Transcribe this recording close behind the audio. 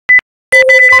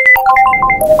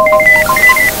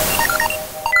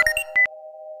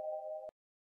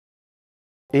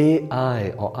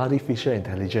AI, or artificial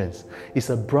intelligence,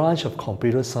 is a branch of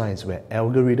computer science where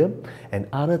algorithm and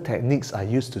other techniques are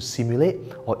used to simulate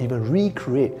or even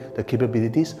recreate the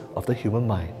capabilities of the human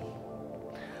mind.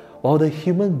 While the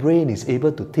human brain is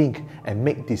able to think and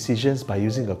make decisions by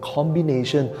using a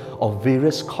combination of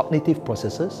various cognitive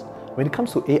processes, when it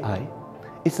comes to AI,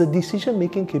 its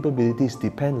decision-making capabilities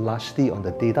depend largely on the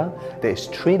data that is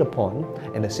trained upon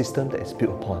and the system that is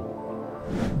built upon.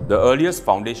 The earliest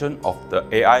foundation of the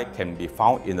AI can be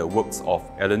found in the works of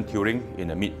Alan Turing in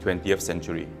the mid-20th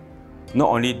century. Not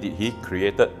only did he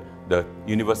create the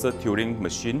universal Turing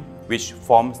machine, which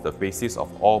forms the basis of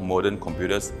all modern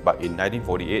computers, but in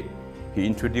 1948, he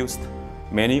introduced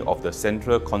many of the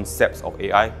central concepts of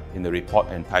AI in the report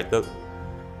entitled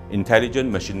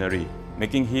Intelligent Machinery,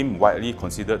 making him widely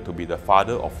considered to be the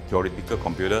father of theoretical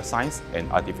computer science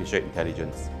and artificial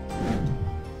intelligence.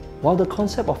 While the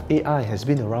concept of AI has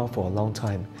been around for a long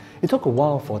time, it took a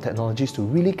while for technologies to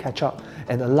really catch up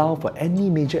and allow for any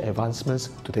major advancements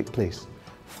to take place.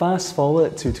 Fast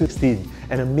forward to 2016,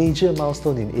 and a major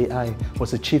milestone in AI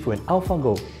was achieved when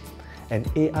AlphaGo, an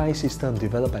AI system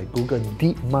developed by Google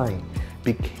DeepMind,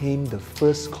 became the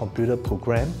first computer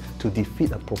program to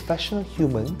defeat a professional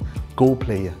human Go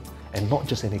player. And not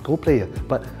just any Go player,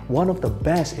 but one of the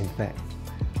best in fact.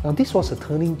 Now this was a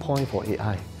turning point for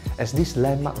AI, as this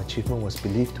landmark achievement was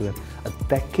believed to have a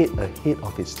decade ahead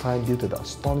of its time due to the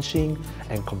astonishing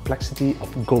and complexity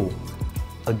of Go,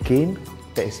 a game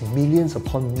that is millions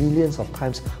upon millions of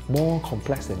times more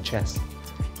complex than chess.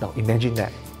 Now imagine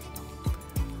that.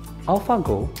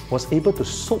 AlphaGo was able to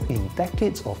soak in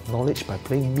decades of knowledge by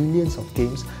playing millions of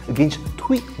games against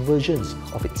tweaked versions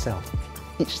of itself,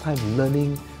 each time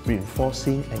learning,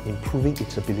 reinforcing and improving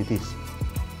its abilities.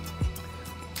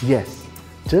 Yes,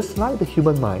 just like the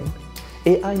human mind,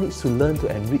 AI needs to learn to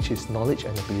enrich its knowledge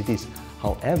and abilities.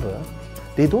 However,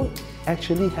 they don't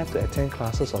actually have to attend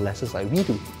classes or lessons like we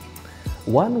do.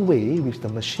 One way which the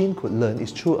machine could learn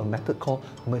is through a method called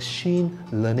machine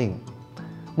learning.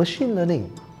 Machine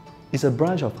learning is a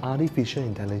branch of artificial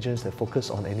intelligence that focuses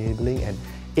on enabling an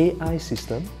AI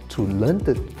system to learn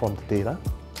from the data,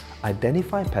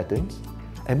 identify patterns,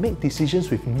 and make decisions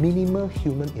with minimal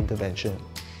human intervention.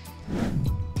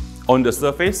 On the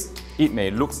surface, it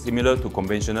may look similar to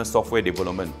conventional software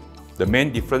development. The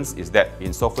main difference is that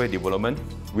in software development,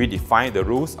 we define the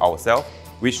rules ourselves,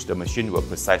 which the machine will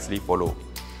precisely follow.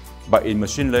 But in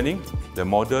machine learning, the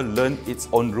model learns its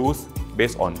own rules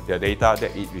based on the data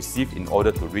that it received in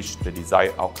order to reach the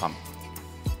desired outcome.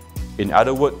 In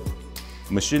other words,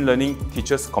 machine learning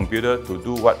teaches computer to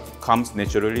do what comes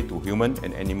naturally to humans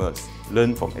and animals,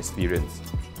 learn from experience.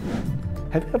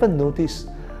 Have you ever noticed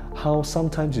how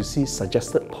sometimes you see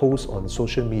suggested posts on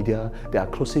social media that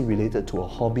are closely related to a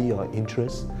hobby or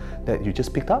interest that you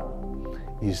just picked up?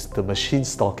 Is the machine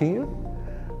stalking you?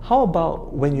 How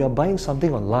about when you're buying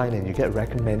something online and you get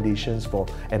recommendations for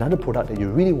another product that you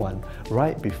really want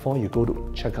right before you go to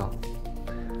checkout?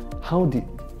 How did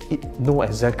it know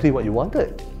exactly what you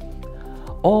wanted?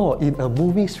 Or in a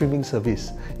movie streaming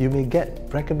service, you may get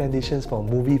recommendations for a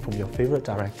movie from your favorite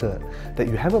director that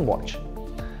you haven't watched.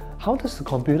 How does the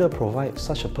computer provide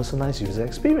such a personalized user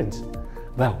experience?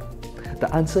 Well,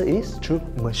 the answer is through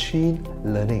machine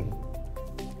learning.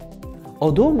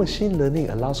 Although machine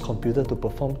learning allows computers to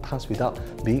perform tasks without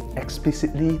being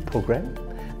explicitly programmed,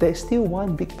 there is still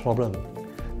one big problem.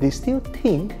 They still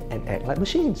think and act like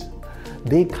machines.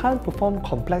 They can't perform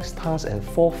complex tasks and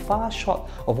fall far short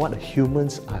of what the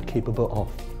humans are capable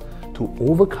of. To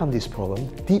overcome this problem,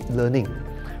 deep learning,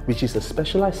 which is a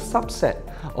specialized subset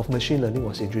of machine learning,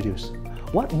 was introduced.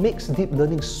 What makes deep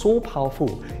learning so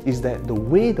powerful is that the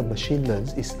way the machine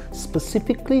learns is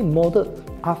specifically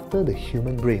modeled after the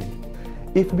human brain.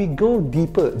 If we go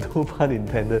deeper, no pun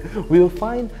intended, we will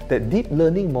find that deep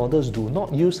learning models do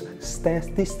not use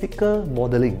statistical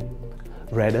modeling.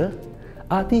 Rather,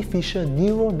 artificial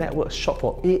neural networks, short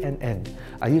for ANN,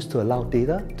 are used to allow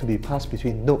data to be passed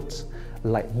between nodes,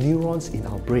 like neurons in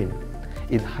our brain,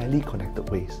 in highly connected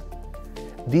ways.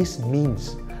 This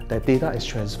means that data is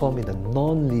transformed in a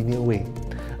non-linear way,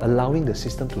 allowing the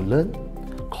system to learn,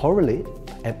 correlate,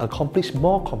 and accomplish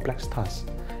more complex tasks.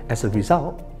 As a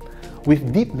result,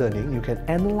 with deep learning, you can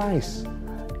analyze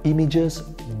images,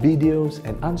 videos,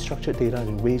 and unstructured data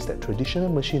in ways that traditional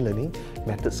machine learning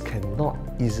methods cannot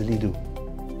easily do.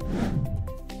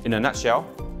 In a nutshell,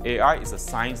 AI is a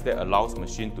science that allows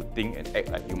machines to think and act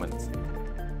like humans.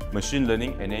 Machine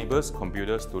learning enables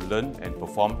computers to learn and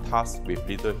perform tasks with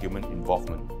little human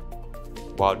involvement.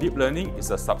 while deep learning is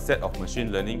a subset of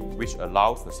machine learning which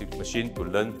allows the machine to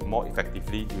learn more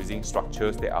effectively using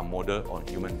structures that are modeled on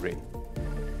human brain.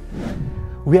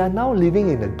 We are now living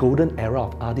in the golden era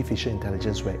of artificial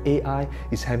intelligence where AI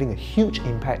is having a huge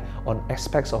impact on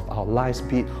aspects of our lives,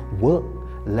 be it work,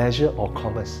 leisure or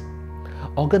commerce.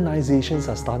 Organizations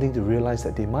are starting to realize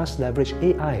that they must leverage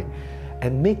AI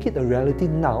and make it a reality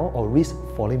now or risk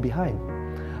falling behind.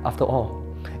 After all,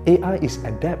 AI is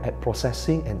adept at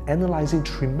processing and analyzing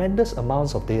tremendous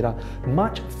amounts of data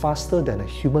much faster than a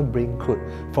human brain could.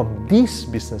 From this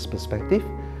business perspective,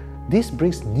 this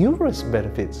brings numerous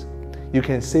benefits. You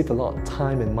can save a lot of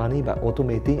time and money by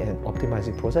automating and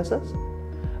optimizing processes,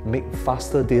 make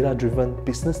faster data-driven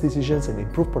business decisions and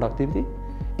improve productivity,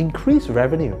 increase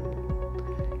revenue,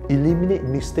 eliminate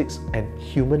mistakes and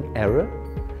human error,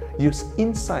 use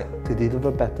insight to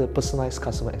deliver better personalized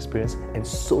customer experience, and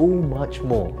so much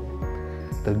more.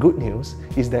 The good news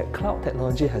is that cloud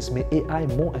technology has made AI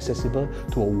more accessible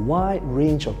to a wide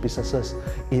range of businesses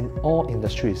in all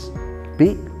industries,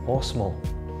 big or small.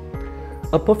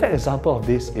 A perfect example of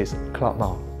this is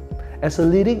CloudMile. As a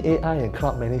leading AI and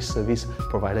cloud managed service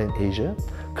provider in Asia,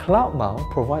 CloudMile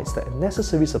provides the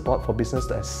necessary support for business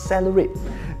to accelerate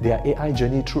their AI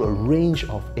journey through a range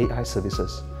of AI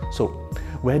services. So,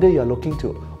 whether you are looking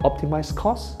to optimize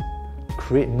costs,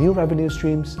 create new revenue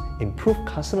streams, improve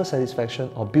customer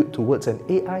satisfaction, or build towards an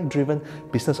AI-driven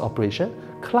business operation,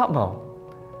 CloudMile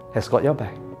has got your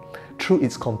back through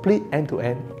its complete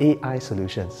end-to-end AI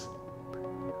solutions.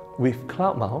 With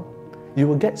CloudMile, you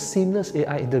will get seamless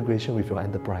AI integration with your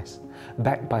enterprise,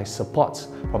 backed by supports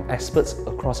from experts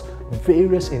across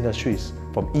various industries,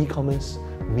 from e-commerce,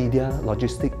 media,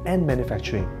 logistics, and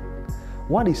manufacturing.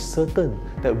 What is certain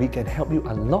that we can help you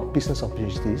unlock business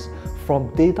opportunities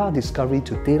from data discovery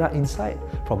to data insight,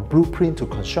 from blueprint to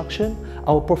construction.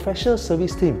 Our professional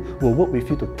service team will work with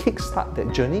you to kickstart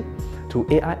that journey to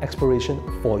AI exploration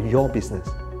for your business.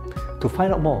 To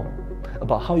find out more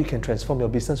about how you can transform your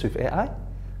business with AI,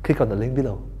 click on the link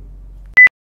below.